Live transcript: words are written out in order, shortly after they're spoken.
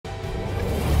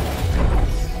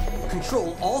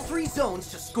Control all 3 zones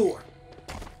to score.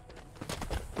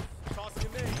 Tossing a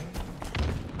nade.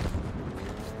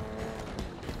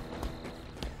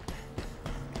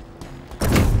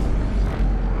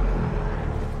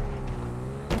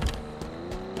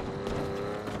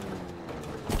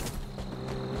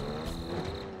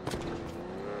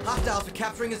 Hostiles are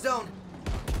capturing a zone.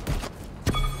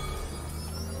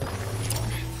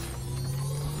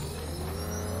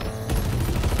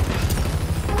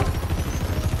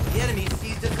 The enemy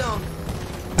seized a zone.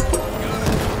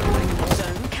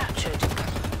 Zone captured.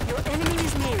 Your enemy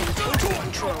is nearing total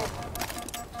control.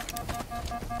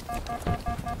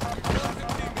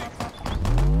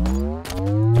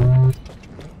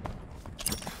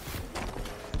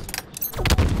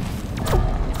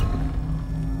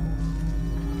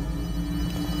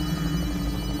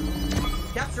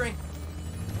 Capturing.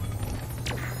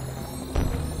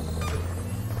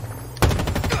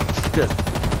 Good.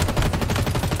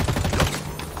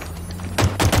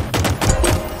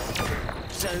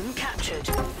 Zone captured.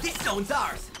 This zone's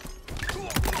ours.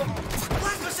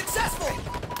 Plasma successful.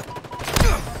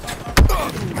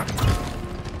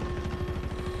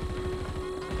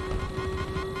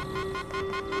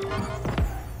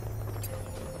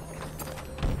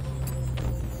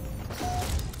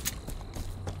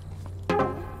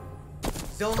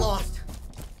 Zone lost.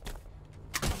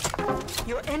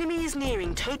 Your enemy is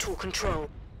nearing total control.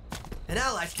 An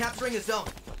ally's capturing a zone.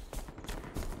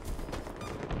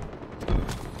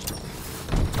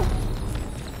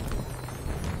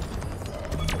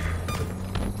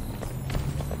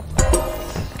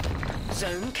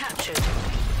 Zone captured.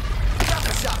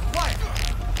 Trapper shot, quiet.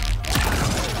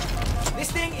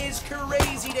 This thing is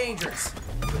crazy dangerous.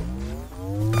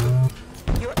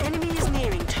 Your enemy is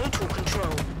nearing total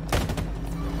control.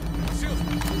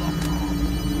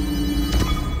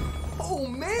 Oh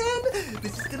man,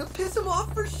 this is gonna piss him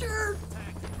off for sure.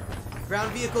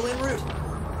 Ground vehicle en route.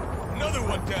 Another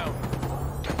one down.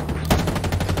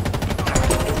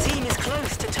 Your team is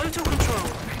close to total control.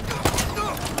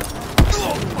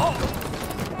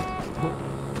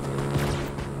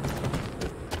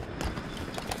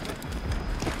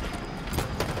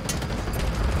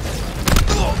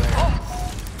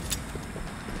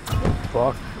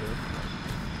 Fuck.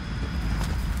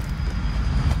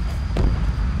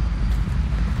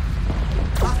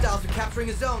 Hostiles are capturing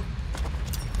a zone.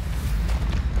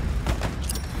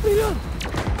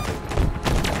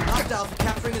 Hostiles are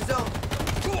capturing a zone.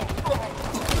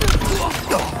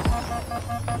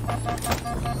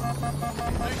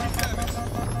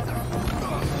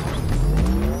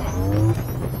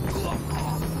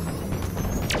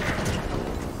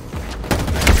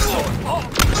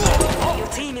 Your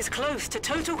team is close to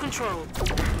total control.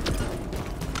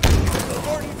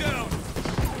 Spartan down.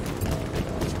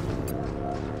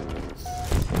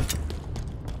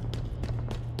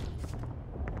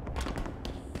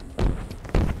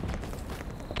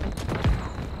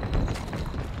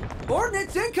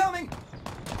 Ordnance incoming!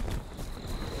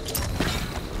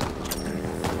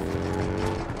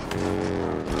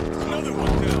 Another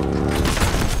one down.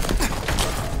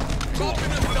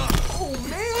 Dropping us up. Oh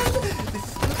man, this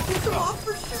is gonna piss him off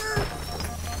for sure.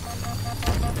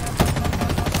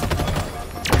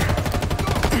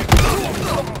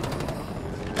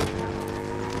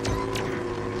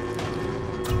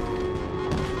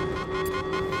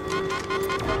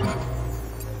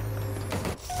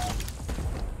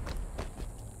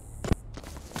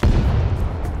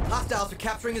 Hostiles are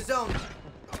capturing a zone.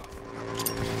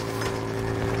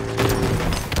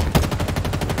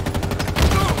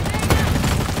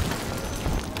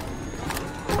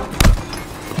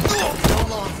 Zone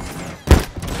lost.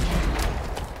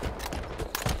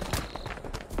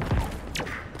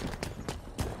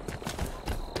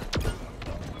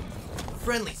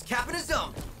 Friendlies capping a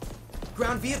zone.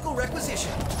 Ground vehicle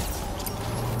requisition.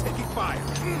 Taking fire.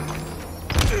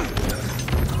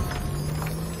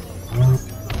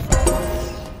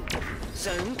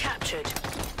 Zone captured.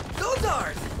 Those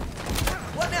ours!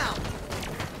 What now?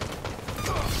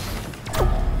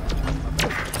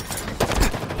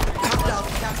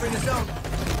 Hostiles capturing the zone.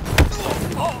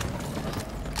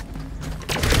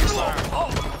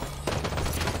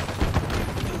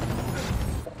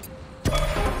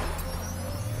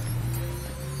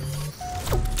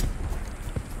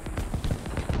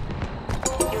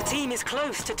 Your team is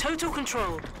close to total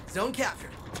control. Zone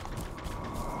captured.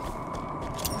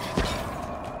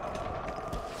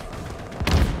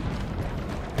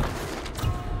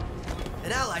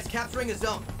 An ally's capturing a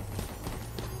zone.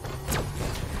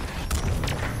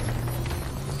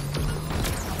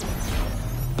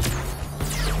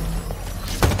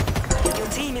 Your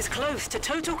team team is close to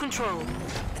total control. An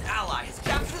ally has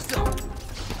captured the zone.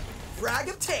 Frag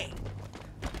obtained.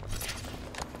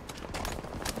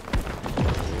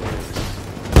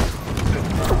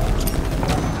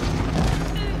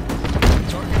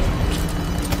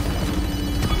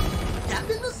 Gap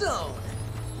in the zone.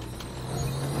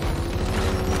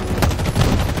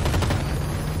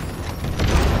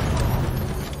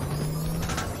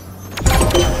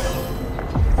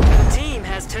 Team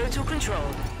has total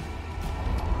control.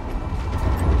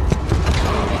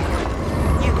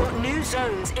 You got new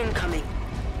zones incoming.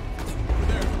 Over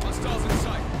there. Hostiles in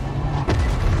sight.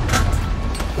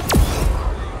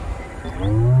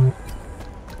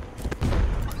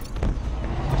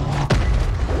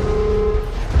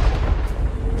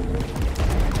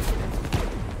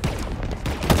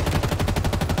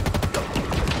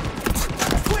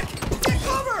 Quick! Get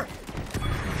cover!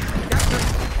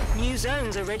 New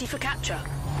zones are ready for capture.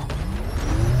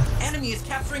 Enemy is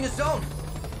capturing a zone.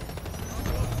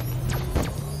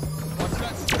 Watch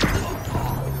that.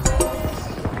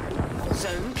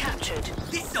 Zone captured.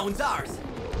 This zone's ours.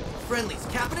 Friendlies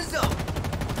capping a zone.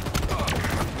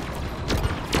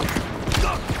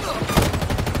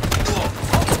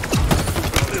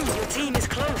 Your team is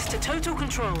close to total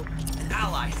control. An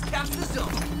ally has captured the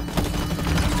zone.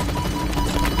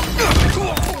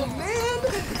 Oh man!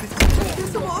 This is gonna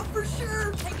piss him off for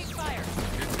sure! Taking fire.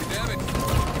 It's the damage.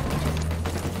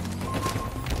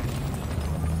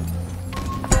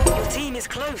 Your team is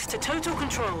close to total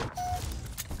control.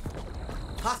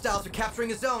 Hostiles are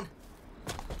capturing a zone.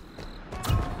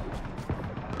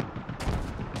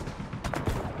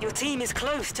 Your team is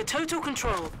close to total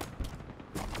control.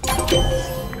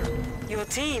 Your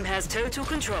team has total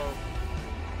control.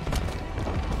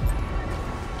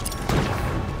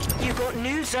 You got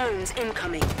new zones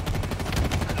incoming.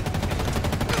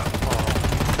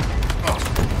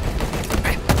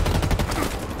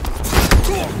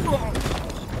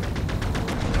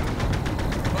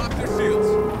 Pop their shields.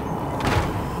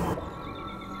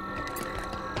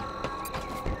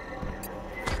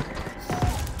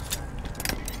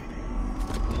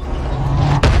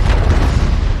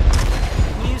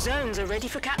 New zones are ready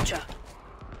for capture.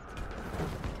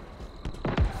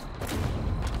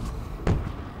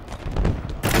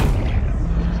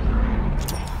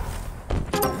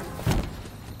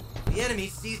 The enemy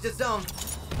seized a zone.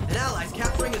 An ally's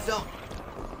capturing a zone.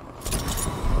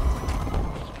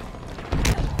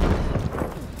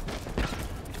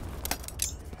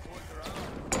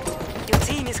 Your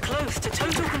team is close to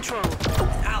total control.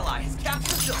 An ally has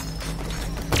captured a zone.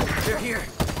 They're here.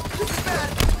 This is bad.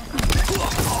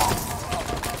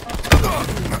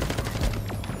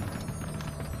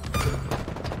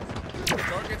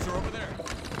 Targets are over there.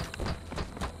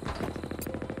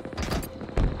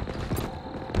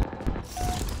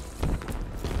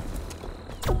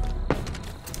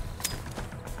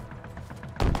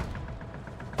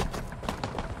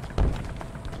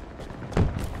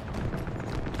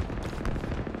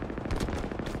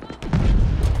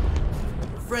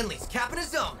 Friendlies capping a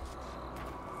zone.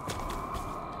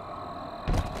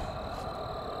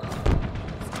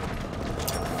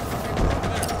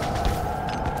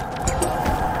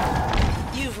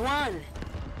 You've won.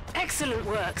 Excellent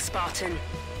work, Spartan.